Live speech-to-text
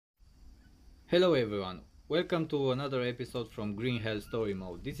Hello everyone, welcome to another episode from Green Hell Story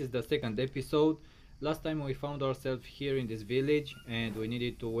Mode. This is the second episode. Last time we found ourselves here in this village and we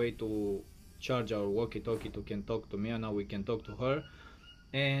needed to wait to charge our walkie-talkie to can talk to Mia. Now we can talk to her.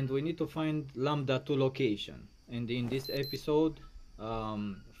 And we need to find Lambda 2 location. And in this episode,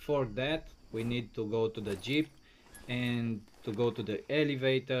 for that we need to go to the jeep and to go to the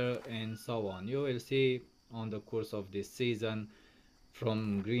elevator and so on. You will see on the course of this season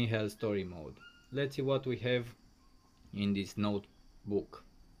from Green Hell Story Mode. Let's see what we have in this notebook.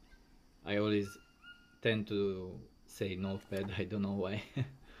 I always tend to say notepad, I don't know why.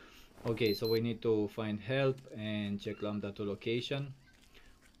 Okay, so we need to find help and check Lambda 2 location.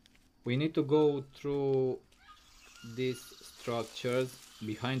 We need to go through these structures,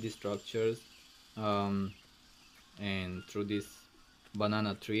 behind these structures, and through these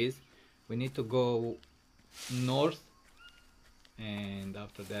banana trees. We need to go north and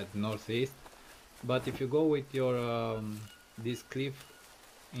after that northeast. But if you go with your this cliff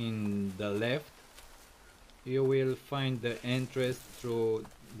in the left, you will find the entrance through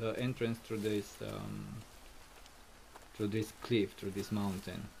this cliff, through this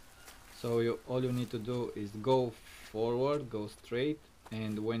mountain. So all you need to do is go forward, go straight,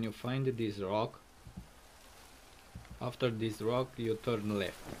 and when you find this rock, after this rock you turn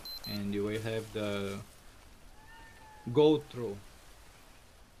left and you will have the go through,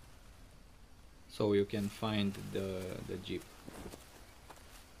 so you can find the jeep.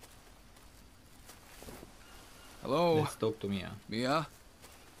 Hello? Let's talk to Mia. Mia?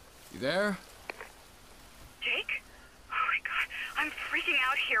 You there? Jake? Oh my god, I'm freaking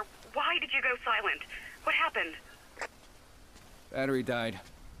out here. Why did you go silent? What happened? Battery died.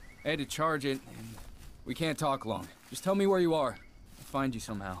 I had to charge it, and we can't talk long. Just tell me where you are. I'll find you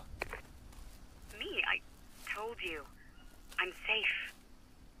somehow. Me? I told you. I'm safe.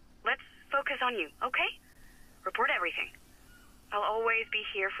 Let's focus on you, okay? Report everything. I'll always be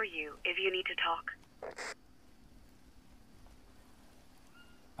here for you if you need to talk.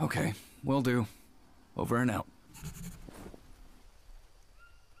 Okay, will do. Over and out.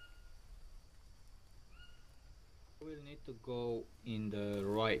 We'll need to go in the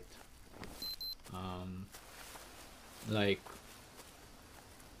right, like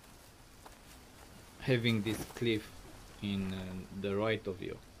having this cliff in the right of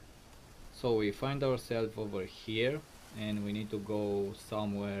you. So we find ourselves over here and we need to go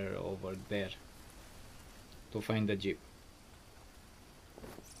somewhere over there to find the jeep.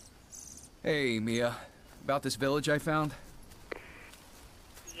 Hey, Mia. About this village I found?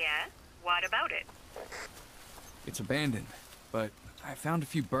 Yeah? What about it? It's abandoned, but I found a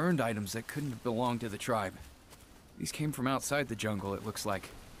few burned items that couldn't have belonged to the tribe. These came from outside the jungle, it looks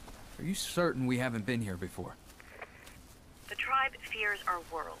like. Are you certain we haven't been here before? The tribe fears our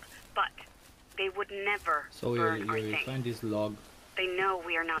world, but they would never So burn our you things. find this log, They know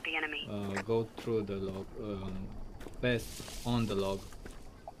we are not the enemy. go through the log, pass on the log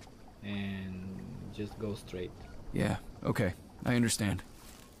and just go straight. Yeah, okay. I understand.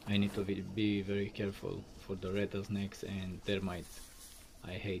 I need to be very careful for the rattlesnakes and termites.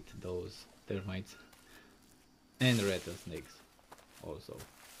 I hate those termites and rattlesnakes also.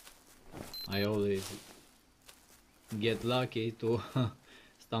 I always get lucky to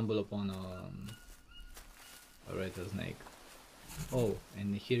stumble upon a rattlesnake. Oh,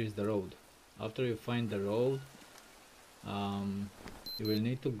 and here is the road. After you find the road, you will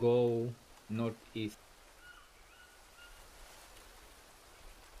need to go northeast.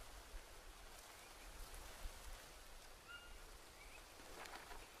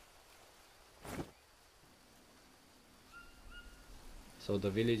 So the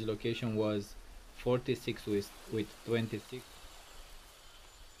village location was 46 with 26,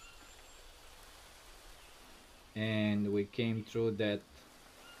 and we came through that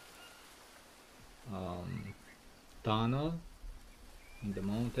tunnel in the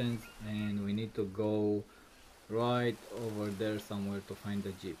mountains, and we need to go right over there somewhere to find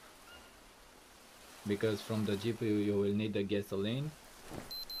the jeep, because from the jeep you will need the gasoline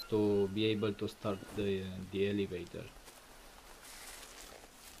to be able to start the elevator.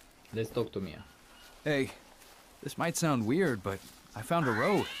 Let's talk to Mia. Hey, this might sound weird, but I found a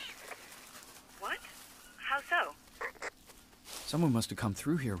road. What? How so? Someone must have come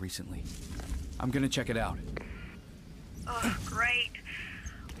through here recently. I'm gonna check it out. Oh, great.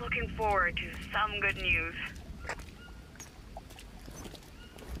 Looking forward to some good news.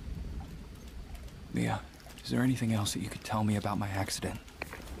 Mia, is there anything else that you could tell me about my accident?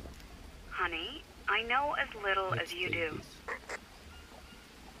 Honey, I know as little Let's as you take do. this.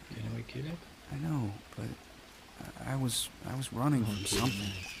 Can we kill it? I know, but I was running from Okay, something.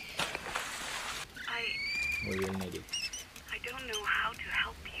 nice. we will need it. I don't know how to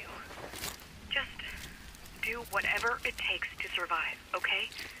help you. Just do whatever it takes to survive, okay?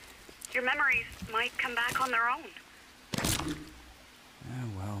 Your memories might come back on their own.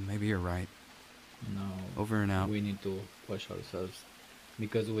 Well, maybe you're right. Now, Over and out. we need to wash ourselves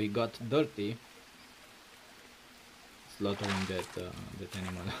because we got dirty slaughtering that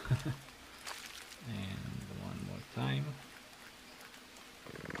animal. And one more time.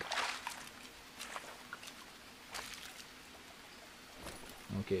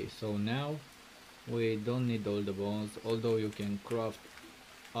 Okay, so now we don't need all the bones, although you can craft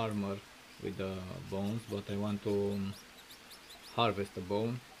armor with the bones, but I want to harvest a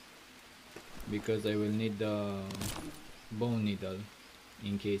bone because I will need the bone needle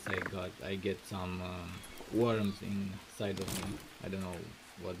in case I get some worms inside of me. I don't know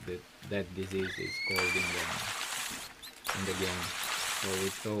what that disease is called in the game. So we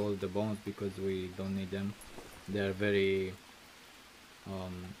throw all the bones because we don't need them. They are very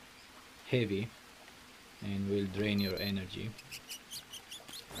heavy and will drain your energy.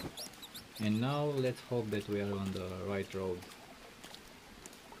 And now let's hope that we are on the right road,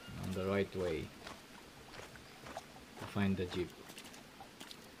 on the right way to find the jeep.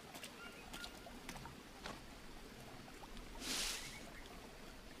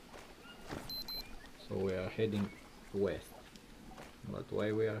 So we are heading west. But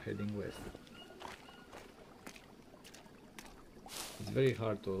why we are heading west? It's very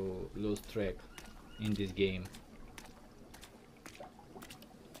hard to lose track in this game.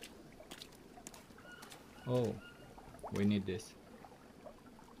 Oh, we need this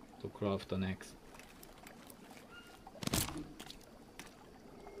to craft an axe.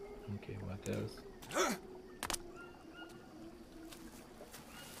 Okay, what else?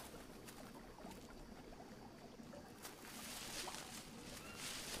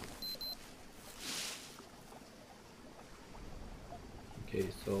 Okay,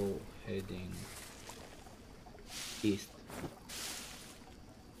 so heading east.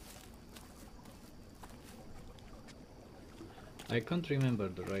 I can't remember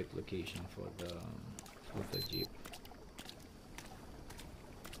the right location for the jeep,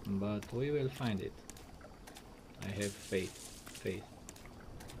 but we will find it. I have faith.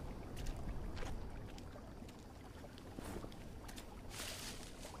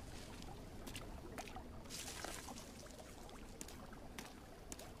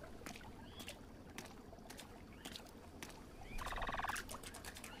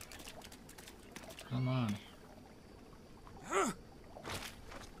 Come on.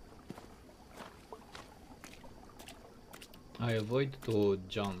 I avoid to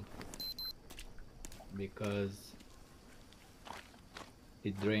jump because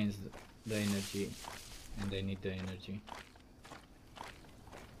it drains the energy and I need the energy.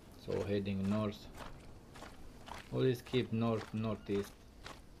 So heading north. Always keep northeast.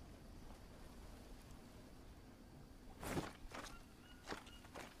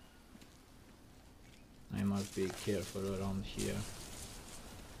 I must be careful around here.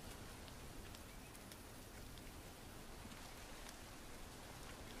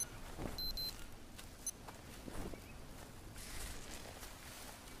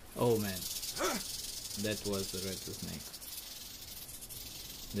 Oh man, that was the rattlesnake.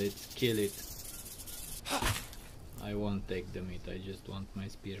 Let's kill it. I won't take the meat, I just want my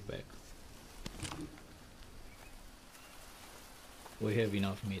spear back. We have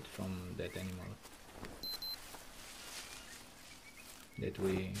enough meat from that animal that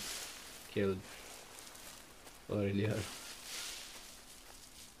we killed earlier,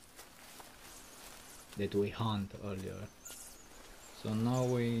 that we hunt earlier. So now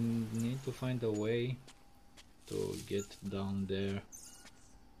we need to find a way to get down there,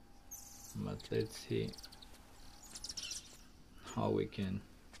 but let's see how we can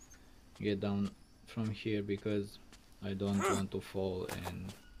get down from here because I don't want to fall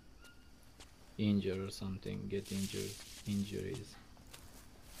and injure or something, get injuries.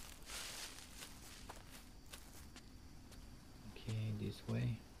 Okay, this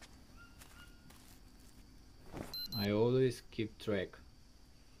way. I always keep track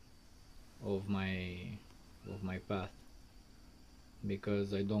of my path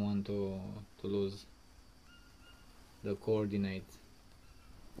because I don't want to lose the coordinates.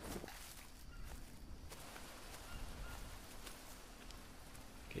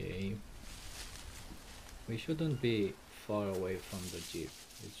 Okay, we shouldn't be far away from the jeep.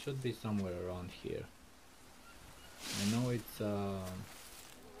 It should be somewhere around here. I know it's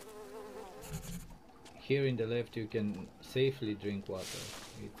here in the left you can safely drink water.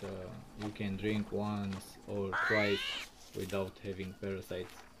 You can drink once or twice without having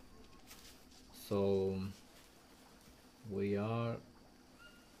parasites. So We are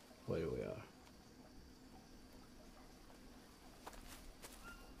where we are.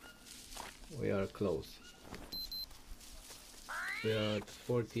 We are close. We are at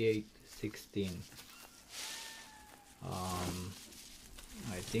 4816.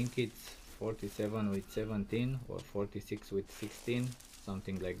 I think it's 47 with 17 or 46 with 16,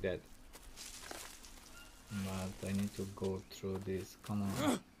 something like that. But I need to go through this. Come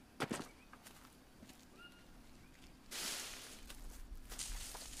on.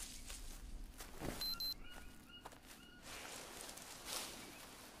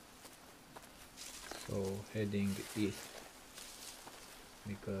 So heading east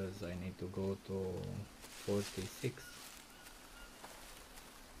because I need to go to 46.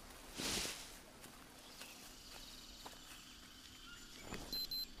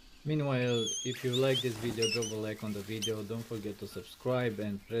 Meanwhile, if you like this video, drop a like on the video, don't forget to subscribe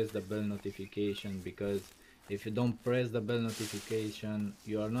and press the bell notification, because if you don't press the bell notification,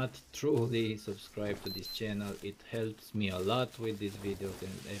 you are not truly subscribed to this channel. It helps me a lot with these videos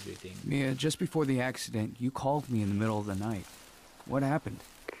and everything. Mia, just before the accident, you called me in the middle of the night. What happened?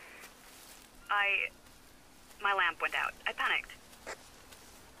 My lamp went out. I panicked.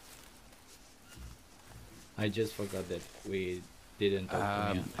 I just forgot that we didn't talk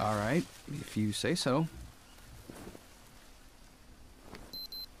to Mia. Alright, if you say so.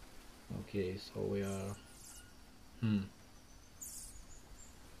 Okay, so we are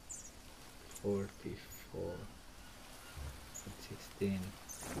 44 16.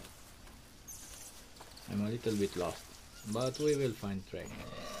 I'm a little bit lost, but we will find track.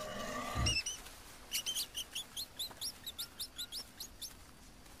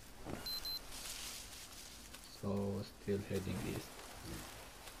 So still heading east.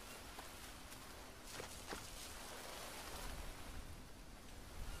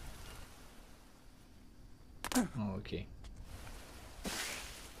 Oh, okay.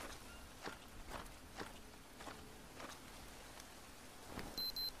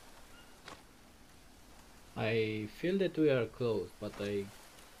 I feel that we are close, but I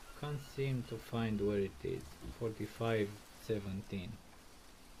can't seem to find where it is. 4517.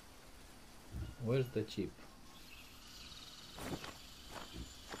 Where's the chip?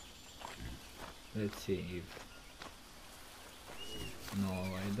 Let's see if... No,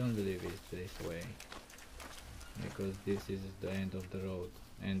 I don't believe it's this way, because this is the end of the road,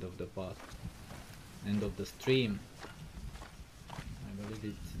 end of the path, end of the stream. I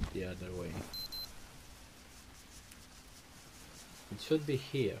believe it's the other way. It should be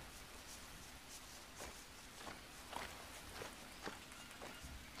here.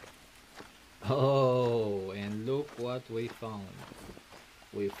 Oh, and look what we found.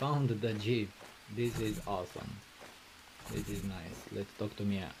 We found the Jeep. This is awesome. This is nice. Let's talk to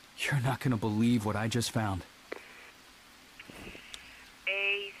Mia. You're not gonna believe what I just found.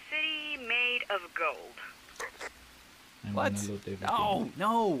 A city made of gold. I'm What? gonna loot everything.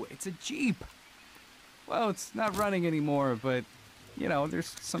 No, it's a Jeep. Well, it's not running anymore, but, you know,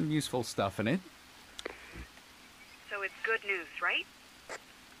 there's some useful stuff in it. So it's good news, right?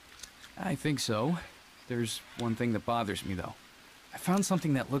 I think so. There's one thing that bothers me, though. I found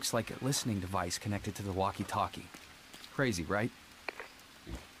something that looks like a listening device connected to the walkie-talkie. Crazy, right?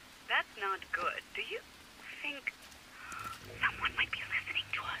 That's not good. Do you think someone might be listening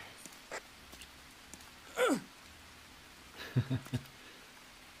to us?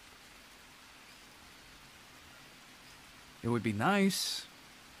 It would be nice.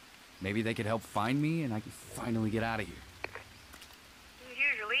 Maybe they could help find me and I could finally get out of here.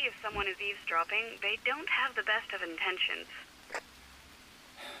 Usually, if someone is eavesdropping, they don't have the best of intentions.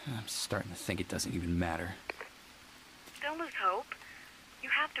 I'm starting to think it doesn't even matter. Don't lose hope. You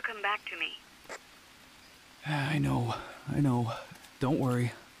have to come back to me. I know. Don't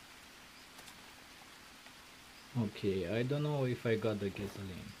worry. Okay, I don't know if I got the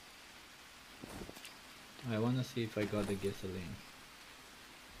gasoline. I wanna see if I got the gasoline.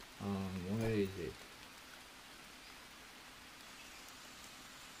 Where is it?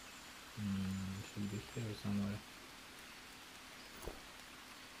 Should be here somewhere.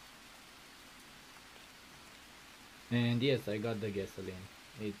 And yes, I got the gasoline.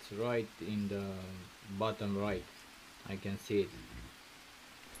 It's right in the bottom right. I can see it.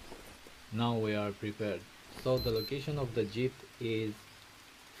 Now we are prepared. So the location of the Jeep is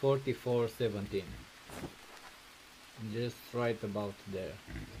 4417. Just right about there.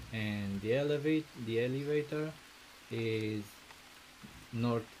 And the elevator is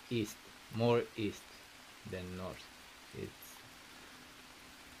northeast, more east than north. It's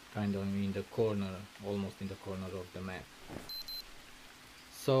kind of in the corner, almost in the corner of the map.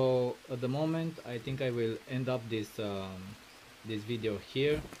 So at the moment I think I will end up this video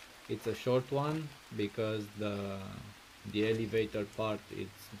here. It's a short one because the elevator part is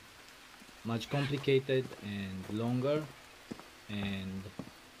much complicated and longer, and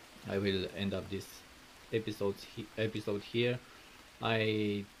I will end up this episode here.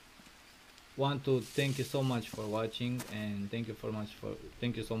 I want to thank you so much for watching, and thank you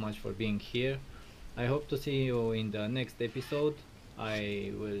so much for being here. I hope to see you in the next episode.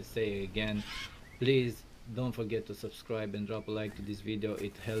 I will say again, please don't forget to subscribe and drop a like to this video.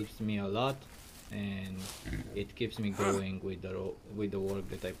 It helps me a lot and it keeps me going with the work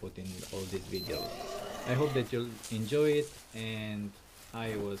that I put in all these videos. I hope that you'll enjoy it, and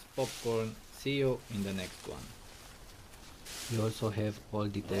I was Popcorn. See you in the next one. We also have all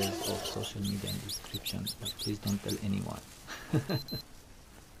details of social media in the description, but please don't tell anyone.